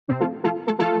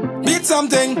beat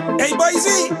something. Hey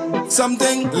boysy,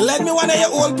 something. Let me wanna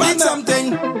your old beat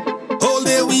something. All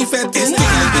day we fed this.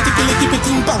 Tikki likki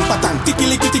pitting bang patang. Tikki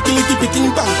likki pitting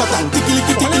bang patang. Tikki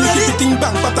likki pitting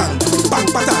bang patang. Bang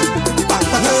patang, bang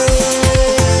patang.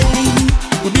 Hey,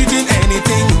 we beating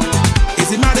anything. It's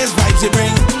the maddest vibes you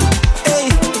bring. Hey,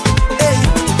 hey,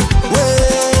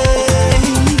 way.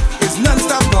 It's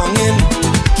non-stop longing.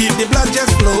 Keep the blood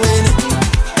just flowing.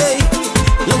 Hey,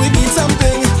 let me beat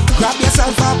something. Grab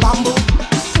yourself a bamboo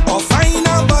or find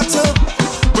a bottle.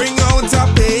 Bring out a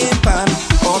paint pan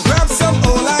or grab some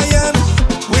old iron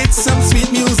with some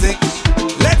sweet music.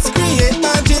 Let's create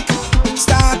magic.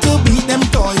 Start to beat them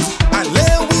toys and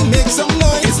let we make some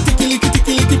noise. Tikki likki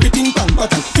pitting bang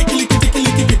patang. Tikki likki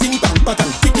pitting bang patang.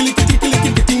 Tikki likki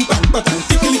pitting bang patang.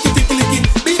 Tikki likki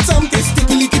beat something.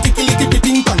 Tikki likki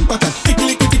pitting bang patang. Tikki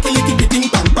likki pitting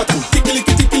bang patang. Tikki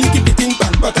likki pitting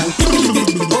bang patang.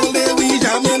 All day we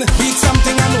jamming. Beat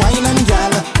something and wine and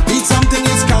gal. Beat something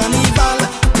is carnival.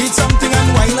 Beat something and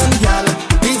wine and gal.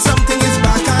 Beat something is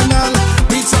bacchanal.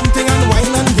 Beat something and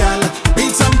wine and gal.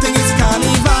 Beat something is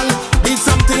carnival. Beat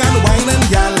something and wine and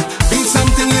gal. Beat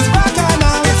something is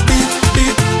bacchanal. It's beat,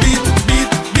 beat, beat, beat,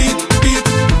 beat, beat,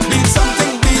 beat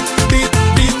something. Beat, beat,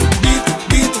 beat, beat,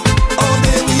 beat. All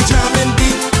day we jamming.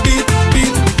 Beat, beat,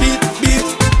 beat, beat, beat.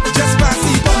 Just pass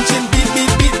the punching. Beat,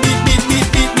 beat, beat, beat, beat, beat,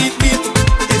 beat, beat, beat.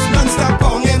 It's non-stop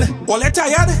bonging. All you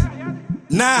tired?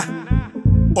 Nah.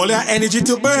 All your energy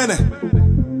to burn.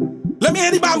 Let me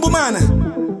hear the bamboo man.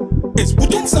 It's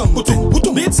putting some, putting,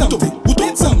 beat something,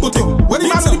 putting some, putting. When the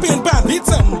man with the paint pan, beat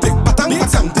something, patang,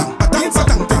 patang, patang,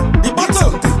 patang, patang. The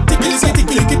bottle, tikki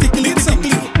likki,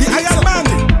 the iron man,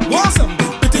 want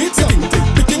something, beat something,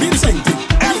 beat something.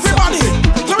 Everybody,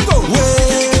 let me go.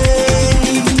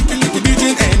 Way,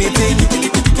 beating anything.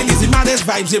 It's the maddest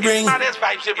vibes you bring.